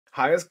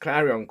Highest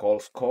Clarion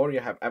call score you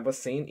have ever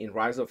seen in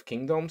Rise of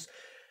Kingdoms.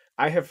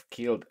 I have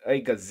killed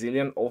a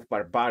gazillion of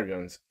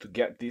barbarians to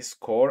get this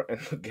score and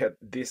to get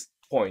these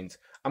points.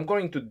 I'm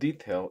going to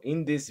detail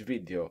in this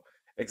video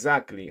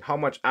exactly how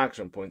much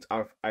action points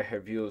I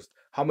have used,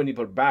 how many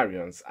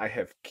barbarians I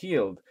have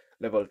killed,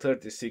 level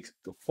 36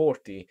 to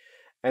 40,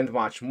 and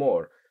much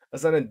more.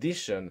 As an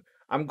addition,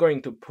 I'm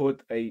going to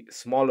put a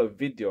smaller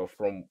video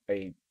from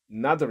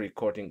another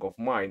recording of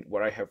mine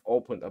where I have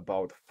opened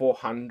about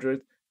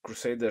 400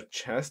 Crusader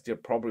chests. You're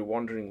probably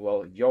wondering,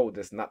 well, yo,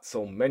 there's not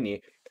so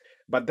many.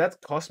 But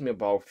that cost me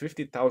about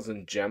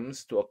 50,000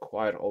 gems to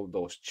acquire all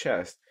those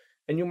chests.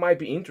 And you might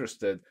be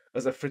interested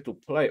as a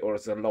free-to-play or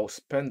as a low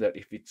spender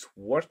if it's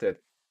worth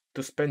it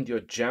to spend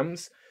your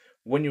gems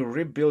when you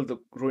rebuild the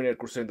Ruined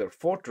Crusader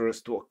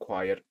Fortress to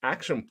acquire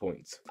action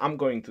points. I'm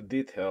going to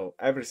detail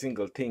every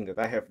single thing that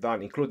I have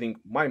done,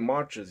 including my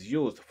marches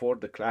used for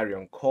the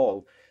Clarion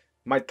Call,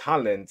 my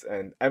talents,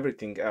 and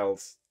everything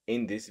else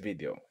in this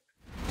video.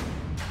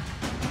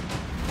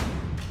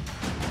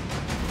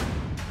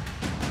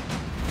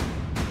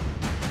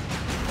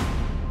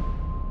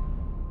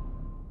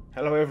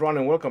 Hello everyone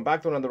and welcome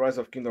back to another Rise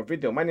of Kingdom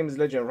video. My name is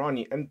Legend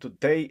Ronnie and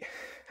today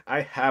I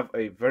have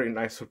a very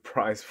nice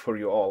surprise for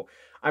you all.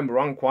 I'm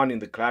rank 1 in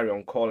the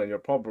Clarion Call and you're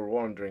probably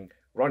wondering,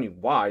 Ronnie,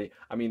 why?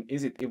 I mean,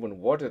 is it even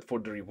worth it for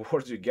the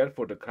rewards you get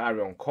for the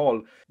Clarion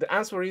Call? The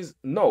answer is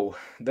no.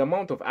 The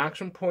amount of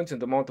action points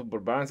and the amount of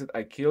barbarians that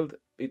I killed,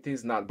 it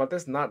is not. But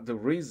that's not the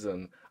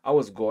reason I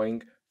was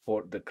going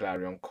for the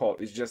Clarion Call.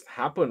 It just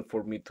happened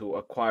for me to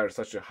acquire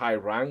such a high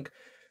rank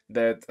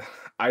that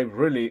I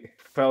really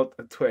felt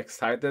too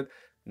excited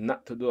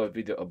not to do a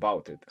video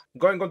about it.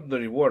 Going on to the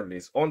reward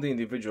list, on the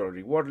individual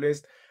reward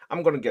list,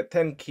 I'm gonna get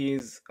 10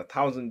 keys,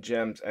 1000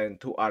 gems, and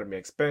 2 army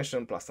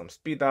expansion, plus some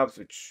speed ups,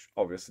 which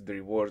obviously the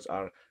rewards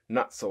are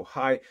not so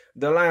high.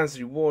 The alliance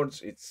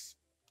rewards, it's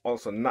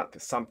also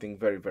not something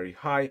very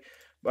high,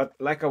 but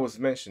like I was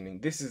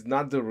mentioning, this is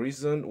not the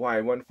reason why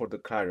I went for the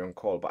Clarion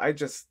Call, but I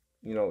just,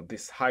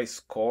 this high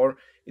score,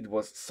 it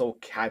was so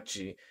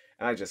catchy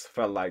and I just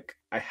felt like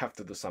I have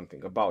to do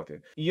something about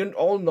it. You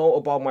all know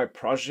about my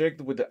project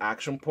with the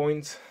action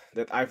points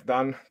that I've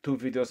done 2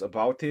 videos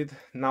about it.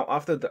 Now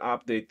after the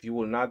update you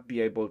will not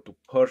be able to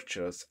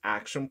purchase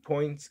action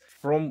points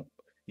from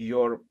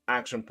your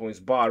action points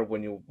bar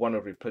when you want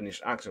to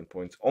replenish action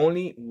points,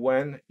 only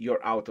when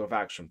you're out of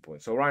action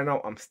points. So right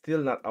now I'm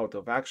still not out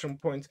of action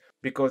points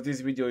because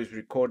this video is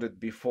recorded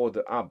before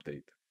the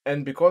update.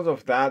 And because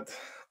of that,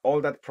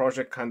 all that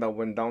project kind of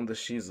went down the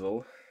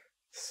shizzle.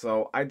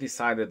 So I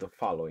decided the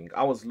following.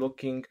 I was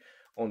looking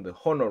on the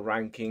honor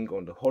ranking,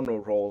 on the honor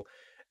roll,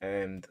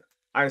 and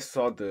I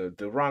saw the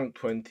rank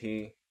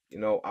 20.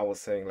 I was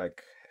saying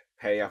like,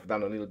 hey, I've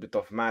done a little bit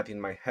of math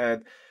in my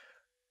head,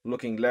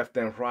 looking left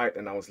and right,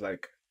 and I was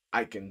like,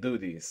 I can do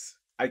this.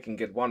 I can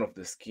get one of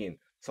the skin.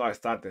 So I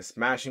started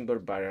smashing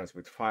barbarians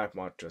with 5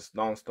 marches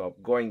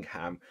non-stop, going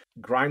ham,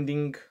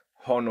 grinding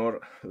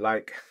honor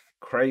like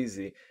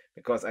crazy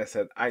because I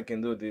said I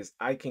can do this.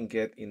 I can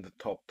get in the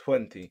top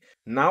 20.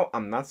 Now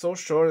I'm not so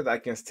sure that I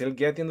can still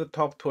get in the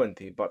top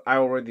 20, but I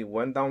already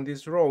went down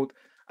this road.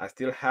 I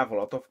still have a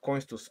lot of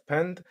coins to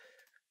spend,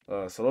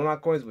 Solana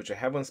coins, which I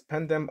haven't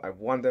spent them. I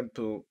want them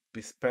to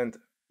be spent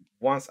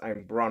once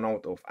I'm run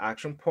out of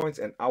action points,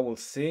 and I will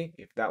see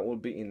if that will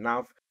be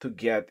enough to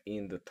get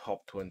in the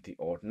top 20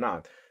 or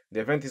not. The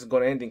event is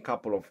going to end in a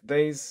couple of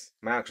days.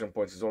 My action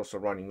points is also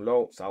running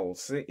low, so I will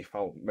see if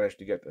I'll manage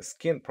to get a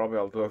skin. Probably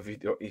I'll do a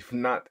video. If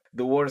not,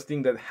 the worst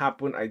thing that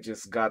happened, I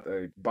just got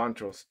a bunch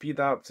of speed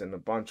ups and a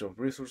bunch of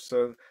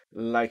resources.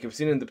 Like you've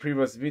seen in the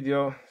previous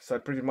video, so I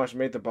pretty much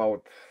made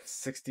about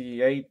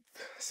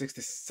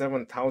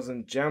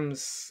 67,000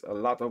 gems, a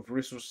lot of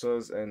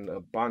resources, and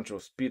a bunch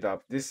of speed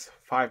up. This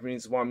 5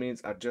 minutes, 1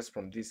 minute are just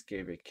from this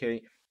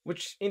KVK,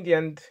 which in the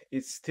end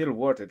is still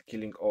worth it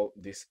killing all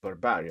these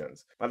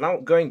barbarians. But now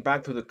going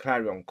back to the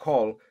Clarion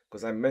Call,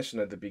 because I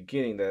mentioned at the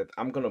beginning that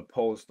I'm gonna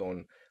post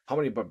on how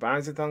many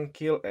barbarians it can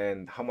kill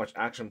and how much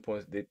action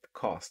points it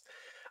cost.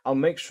 I'll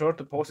make sure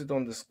to post it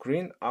on the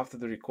screen after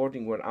the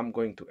recording when I'm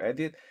going to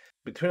edit,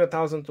 between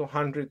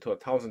 1200 to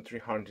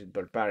 1300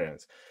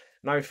 barbarians.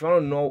 Now if you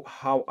want to know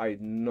how I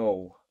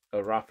know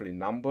a roughly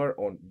number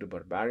on the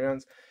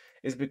barbarians,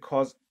 is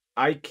because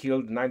I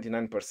killed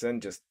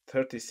 99%, just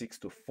 36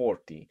 to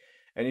 40,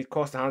 and it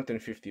cost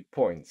 150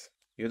 points.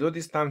 You do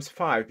this times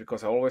 5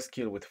 because I always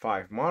kill with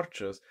 5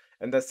 marches,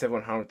 and that's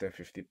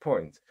 750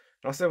 points.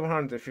 Now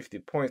 750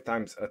 points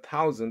times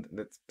 1000,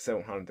 that's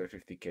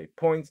 750k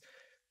points.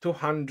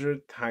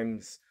 200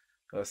 times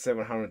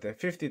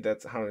 750,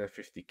 that's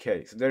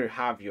 150k. So there you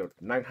have your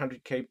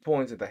 900k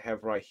points that I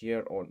have right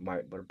here on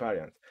my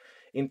barbarians.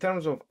 In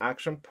terms of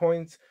action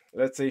points,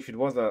 let's say if it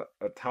was a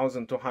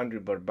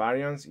 1200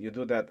 barbarians, you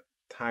do that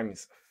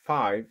times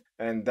 5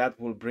 and that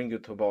will bring you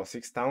to about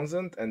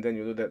 6,000, and then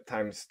you do that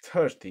times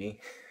 30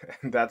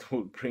 and that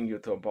will bring you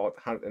to about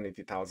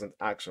 180,000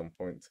 action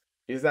points.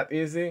 Is that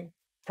easy?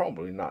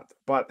 Probably not,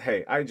 but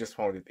hey, I just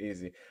found it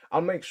easy.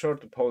 I'll make sure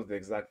to post the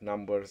exact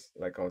numbers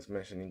like I was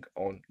mentioning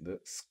on the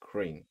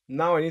screen.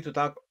 Now I need to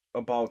talk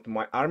about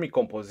my army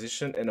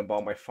composition and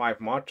about my 5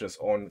 marches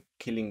on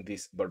killing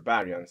these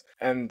barbarians.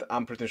 And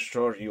I'm pretty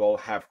sure you all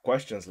have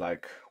questions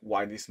like,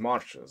 why these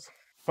marches?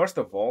 First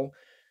of all,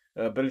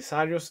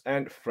 Belisarius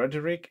and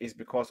Frederick is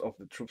because of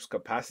the troops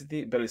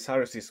capacity.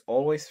 Belisarius is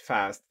always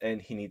fast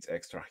and he needs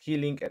extra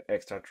healing and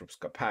extra troops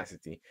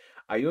capacity.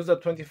 I used a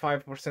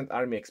 25%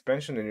 army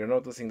expansion and you're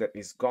noticing that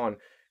it's gone,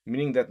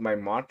 meaning that my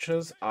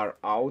marches are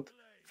out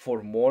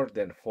for more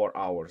than 4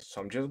 hours.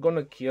 So I'm just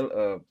gonna kill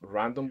a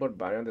random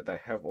barbarian that I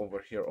have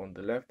over here on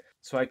the left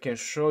so I can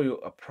show you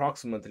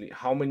approximately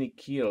how many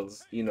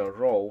kills in a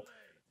row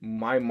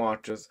my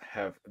marches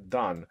have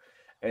done.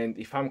 And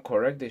if I'm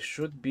correct, they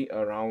should be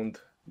around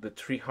the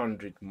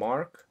 300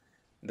 mark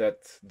that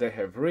they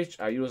have reached.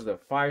 I used a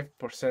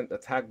 5%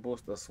 attack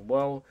boost as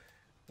well,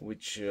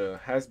 which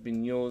has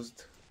been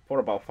used for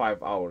about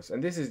 5 hours.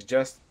 And this is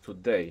just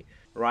today,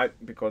 right?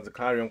 Because the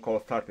Clarion call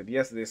started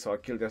yesterday, so I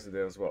killed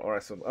yesterday as well.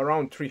 Alright, so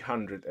around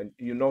 300. And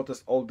you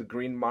notice all the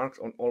green marks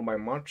on all my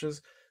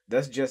marches.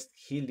 That's just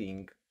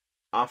healing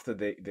after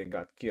they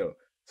got killed.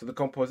 So the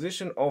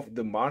composition of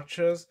the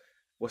marches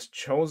was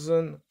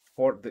chosen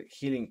for the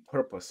healing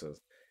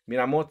purposes.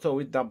 Minamoto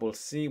with double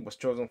C was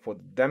chosen for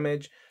the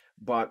damage,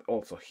 but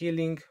also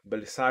healing.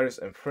 Belisarius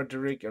and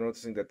Frederick, you're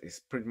noticing that it's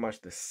pretty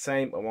much the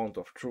same amount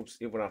of troops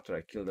even after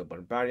I kill the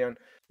barbarian.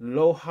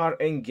 Lohar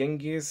and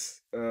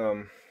Genghis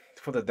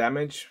for the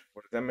damage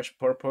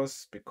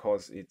purpose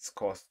because it's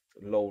cost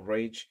low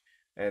rage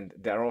and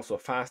they're also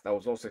fast. I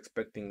was also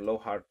expecting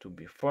Lohar to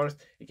be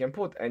first. You can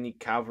put any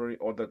cavalry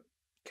or the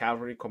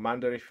cavalry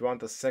commander if you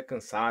want a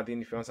second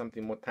Saladin, if you want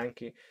something more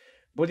tanky.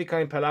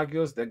 Boudica and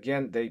Pelagius,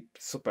 again, they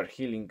super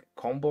healing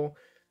combo.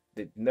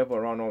 They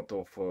never run out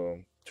of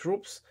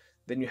troops.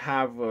 Then you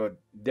have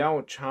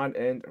Diao Chan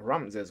and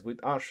Ramses with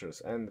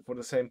archers, and for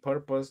the same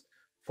purpose,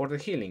 for the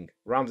healing.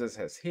 Ramses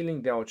has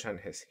healing, Diao Chan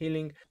has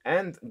healing,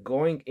 and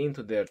going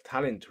into their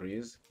talent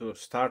trees to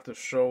start to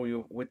show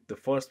you with the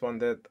first one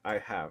that I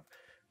have.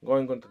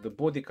 Going onto the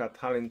Boudica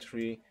talent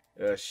tree,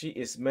 she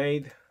is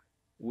made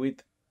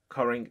with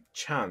current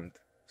chant,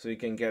 so you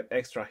can get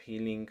extra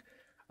healing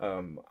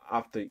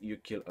after you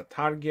kill a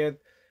target.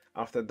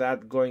 After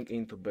that, going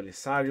into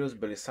Belisarius.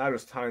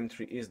 Belisarius talent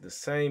tree is the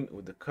same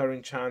with the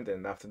current chant,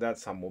 and after that,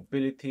 some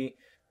mobility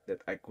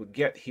that I could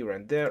get here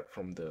and there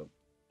from the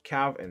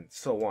cav and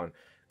so on.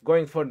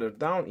 Going further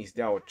down is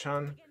Diao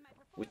Chan,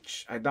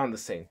 which I done the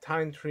same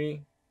talent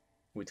tree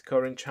with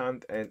current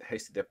chant and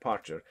hasty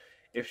departure.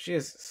 If she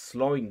is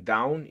slowing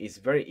down, it's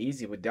very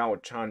easy with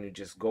Diao Chan. You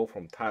just go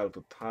from tile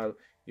to tile.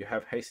 You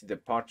have hasty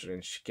departure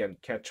and she can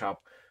catch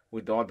up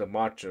with the other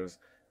marchers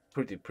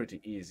pretty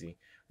easy.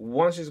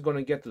 Once she's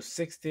gonna get to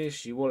 60,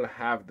 she will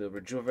have the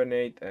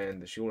rejuvenate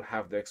and she will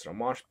have the extra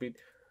march speed.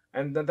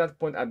 And at that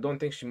point, I don't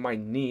think she might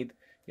need,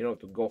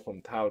 to go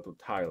from tile to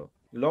tile.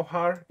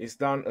 Lohar is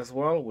done as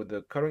well with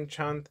the current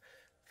chant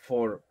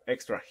for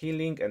extra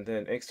healing and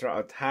then extra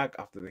attack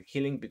after the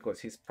healing because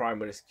his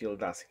primary skill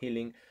does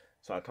healing.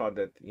 So I thought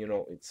that,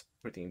 it's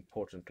pretty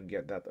important to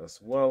get that as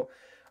well.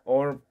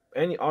 Or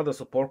any other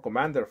support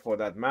commander for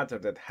that matter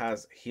that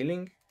has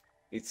healing,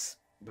 it's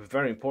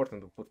very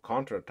important to put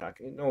counter attack.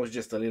 It's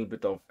just a little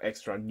bit of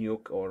extra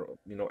nuke or,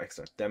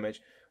 extra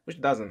damage, which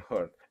doesn't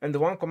hurt. And the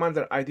one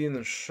commander I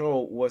didn't show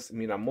was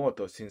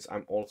Minamoto since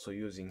I'm also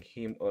using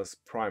him as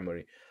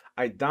primary.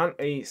 I done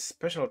a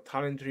special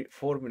talent tree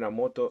for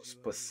Minamoto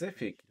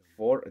specific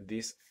for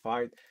this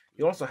fight.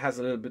 He also has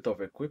a little bit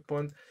of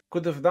equipment.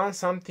 Could have done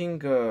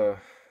something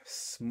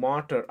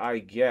smarter, I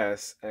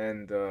guess,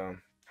 and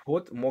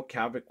put more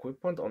cav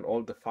equipment on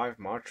all the 5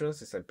 marches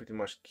since I pretty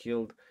much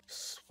killed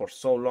for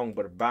so long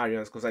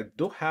barbarians because I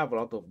do have a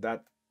lot of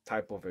that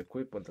type of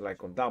equipment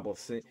like on double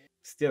C.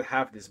 Still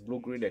have this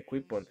blue-green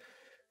equipment,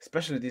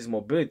 especially this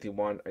mobility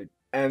one.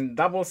 And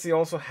double C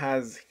also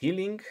has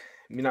healing.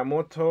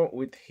 Minamoto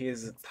with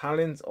his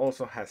talents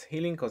also has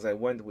healing because I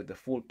went with the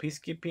full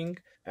peacekeeping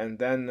and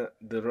then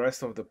the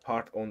rest of the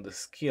part on the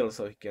skill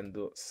so he can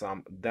do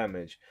some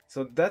damage.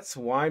 So that's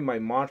why my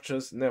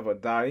marches never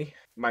die.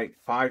 My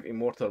 5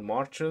 immortal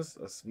marches,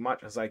 as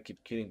much as I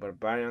keep killing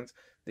barbarians,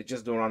 they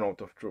just don't run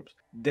out of troops.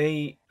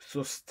 They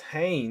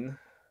sustain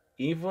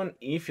even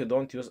if you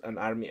don't use an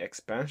army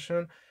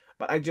expansion,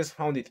 but I just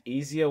found it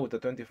easier with the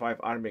 25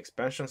 army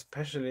expansion,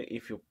 especially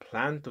if you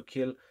plan to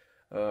kill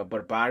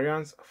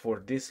barbarians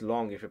for this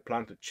long. If you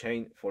plan to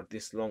chain for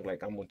this long,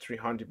 like I'm on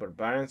 300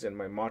 barbarians and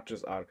my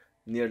marches are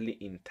nearly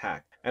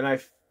intact. And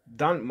I've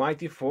done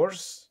Mighty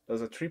Force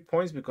as a 3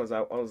 points because I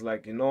was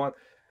like, you know what,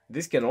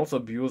 this can also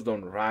be used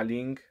on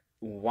rallying.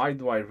 Why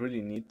do I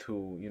really need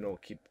to,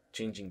 keep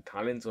changing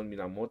talents on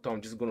Minamoto?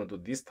 I'm just gonna do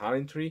this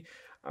talent tree.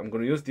 I'm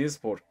gonna use this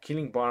for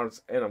killing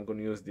barbs and I'm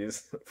gonna use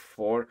this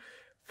for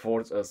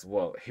force as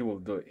well. He will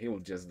do it. He will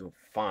just do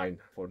fine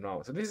for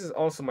now. So this is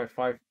also my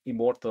 5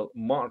 immortal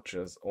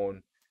marches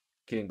on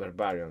killing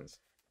barbarians.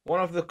 One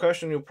of the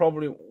questions you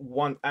probably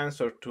want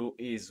answer to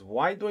is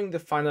why doing the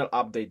final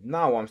update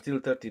now? I'm still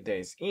 30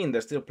 days in.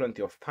 There's still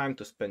plenty of time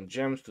to spend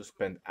gems, to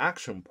spend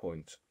action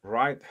points,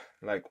 right?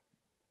 Like,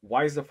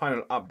 why is the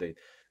final update?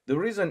 The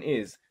reason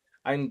is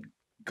I'm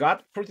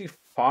got pretty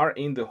far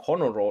in the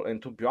honor roll,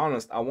 and to be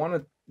honest, I want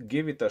to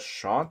give it a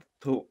shot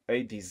to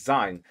a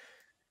design.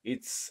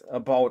 It's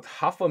about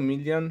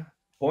 500,000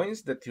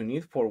 points that you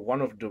need for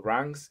one of the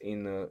ranks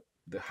in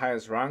the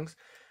highest ranks.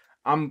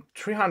 I'm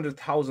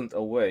 300,000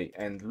 away,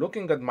 and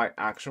looking at my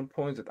action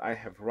points that I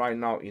have right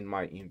now in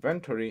my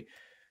inventory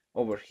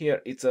over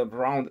here, it's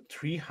around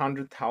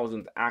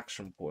 300,000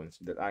 action points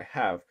that I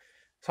have.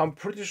 So I'm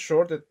pretty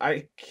sure that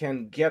I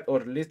can get,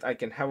 or at least I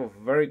can have a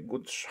very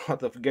good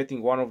shot of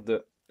getting one of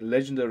the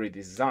legendary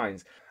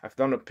designs. I've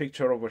done a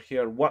picture over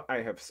here what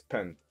I have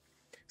spent.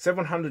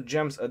 700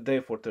 gems a day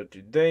for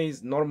 30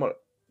 days, normal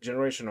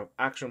generation of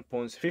action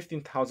points,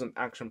 15,000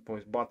 action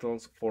points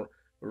battles for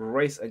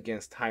race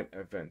against time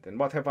event. And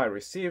what have I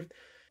received?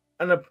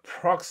 An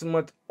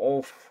approximate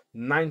of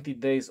 90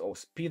 days of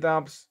speed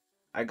ups.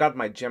 I got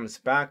my gems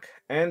back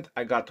and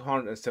I got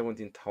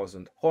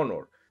 217,000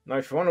 honor. Now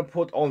if you want to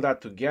put all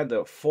that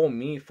together, for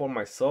me, for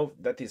myself,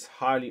 that is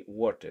highly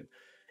worth it.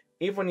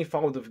 Even if I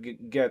would have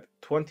get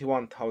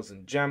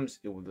 21,000 gems,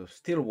 it would have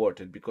still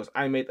worth it because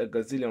I made a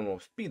gazillion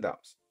of speed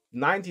ups.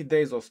 90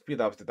 days of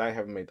speed ups that I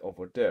have made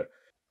over there.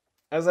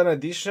 As an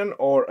addition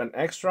or an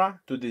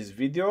extra to this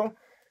video,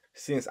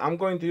 since I'm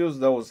going to use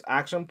those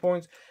action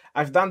points,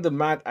 I've done the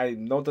math. I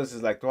noticed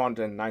it's like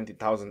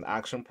 290,000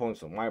 action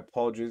points, so my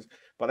apologies,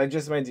 but I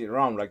just made it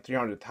around like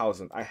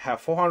 300,000. I have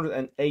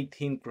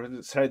 418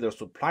 trader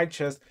supply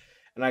chests,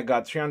 and I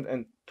got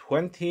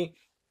 320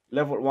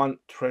 level 1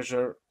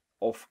 treasure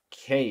of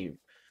cave.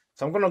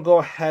 So I'm gonna go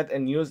ahead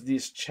and use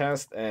these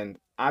chests and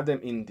add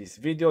them in this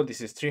video.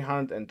 This is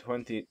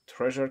 320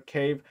 treasure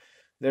cave.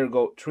 There you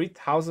go,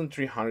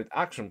 3,300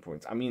 action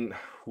points. I mean,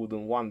 who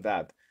wouldn't want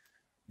that?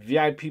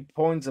 VIP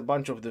points, a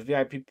bunch of the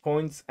VIP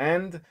points,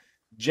 and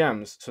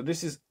gems. So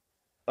this is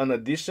an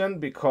addition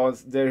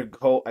because there you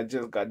go, I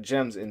just got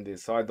gems in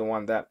this, so I don't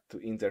want that to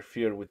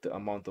interfere with the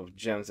amount of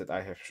gems that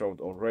I have showed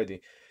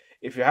already.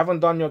 If you haven't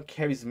done your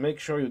caves, make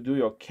sure you do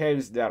your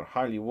caves. They are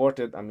highly worth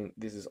it. I mean,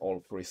 this is all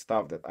free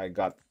stuff that I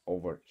got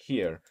over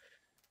here.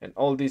 And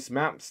all these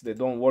maps, they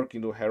don't work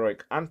into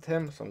Heroic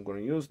Anthem, so I'm going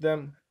to use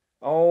them.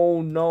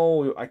 Oh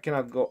no, I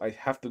cannot go. I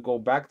have to go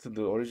back to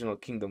the original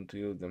kingdom to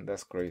use them.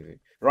 That's crazy.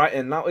 Right,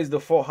 and now is the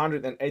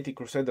 480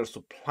 Crusader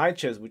supply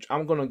chest, which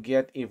I'm going to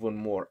get even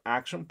more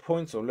action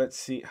points. So let's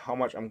see how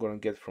much I'm going to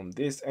get from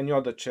this. Any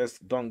other chests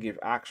don't give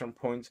action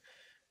points,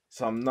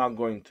 so I'm not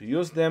going to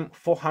use them.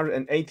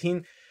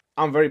 418.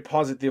 I'm very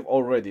positive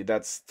already.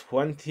 That's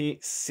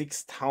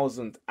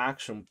 26,000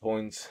 action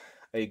points,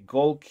 a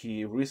gold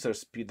key, research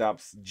speed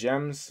ups,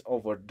 gems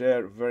over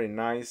there, very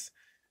nice.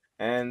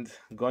 And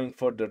going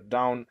further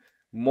down,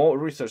 more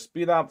research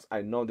speed ups.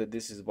 I know that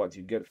this is what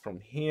you get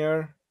from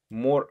here.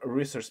 More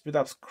research speed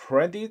ups,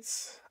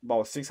 credits,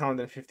 about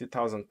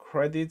 650,000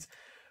 credits.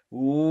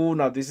 Ooh,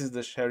 now this is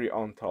the cherry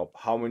on top.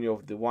 How many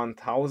of the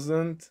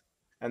 1,000?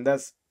 And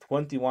that's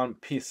 21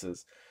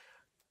 pieces.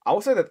 I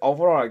would say that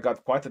overall I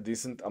got quite a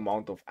decent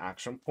amount of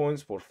action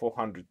points for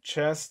 400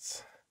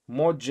 chests,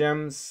 more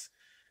gems,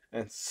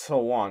 and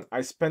so on.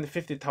 I spent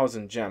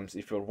 50,000 gems,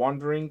 if you're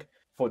wondering,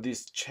 for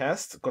this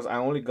chest, because I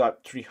only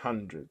got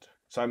 300.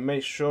 So I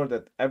made sure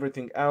that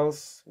everything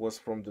else was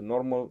from the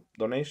normal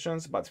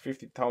donations, but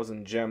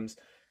 50,000 gems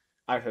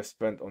I have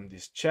spent on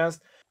this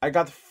chest. I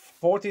got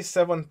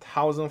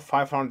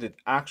 47,500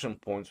 action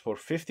points for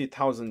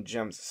 50,000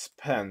 gems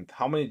spent.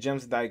 How many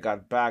gems did I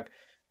got back?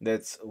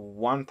 That's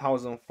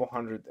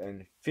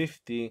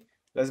 1,450.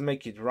 Let's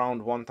make it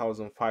round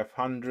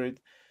 1,500.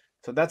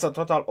 So that's a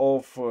total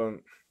of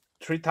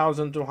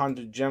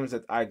 3,200 gems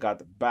that I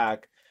got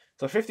back.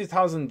 So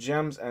 50,000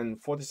 gems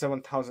and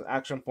 47,000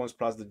 action points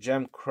plus the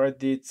gem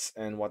credits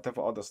and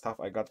whatever other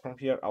stuff I got from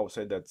here. I would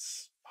say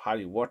that's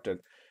highly worth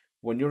it.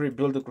 When you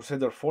rebuild the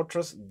Crusader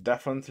Fortress,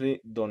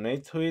 definitely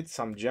donate to it.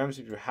 Some gems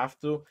if you have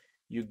to.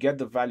 You get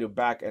the value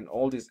back, and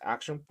all these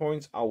action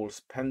points, I will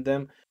spend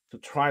them to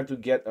try to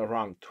get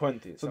around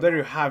 20. So there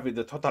you have it.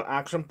 The total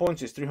action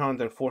points is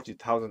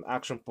 340,000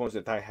 action points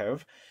that I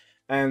have.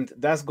 And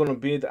that's gonna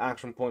be the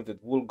action point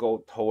that will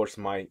go towards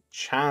my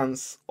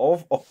chance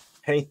of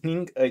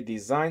obtaining a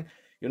design.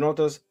 You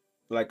notice,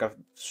 like I've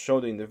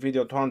showed in the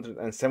video,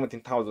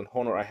 217,000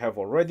 honor I have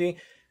already.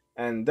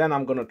 And then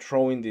I'm gonna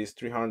throw in these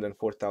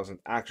 304,000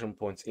 action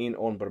points in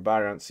on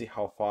Barbarian, see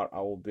how far I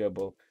will be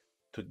able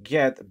to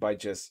get by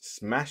just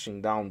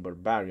smashing down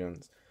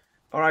Barbarians.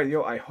 Alright,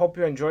 yo, I hope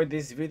you enjoyed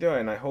this video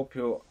and I hope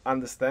you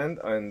understand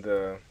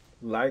and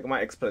like my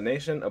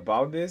explanation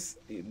about this.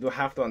 You do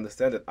have to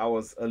understand that I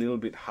was a little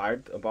bit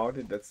hyped about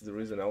it. That's the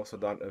reason I also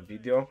done a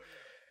video.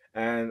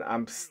 And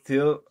I'm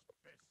still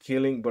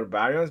killing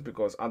Barbarians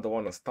because I don't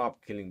want to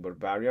stop killing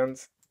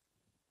Barbarians.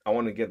 I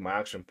want to get my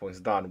action points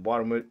done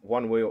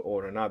one way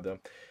or another.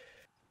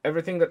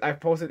 Everything that I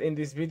posted in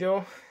this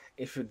video,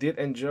 if you did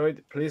enjoy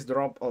it, please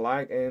drop a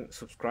like and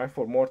subscribe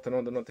for more, turn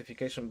on the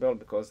notification bell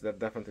because that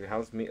definitely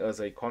helps me as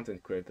a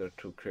content creator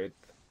to create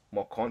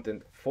more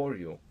content for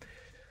you.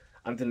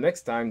 Until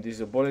next time, this is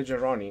your boy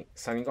Legend Ronnie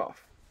signing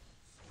off.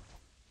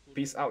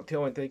 Peace out,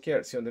 Theo, and take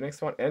care. See you on the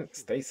next one, and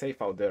stay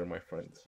safe out there, my friends.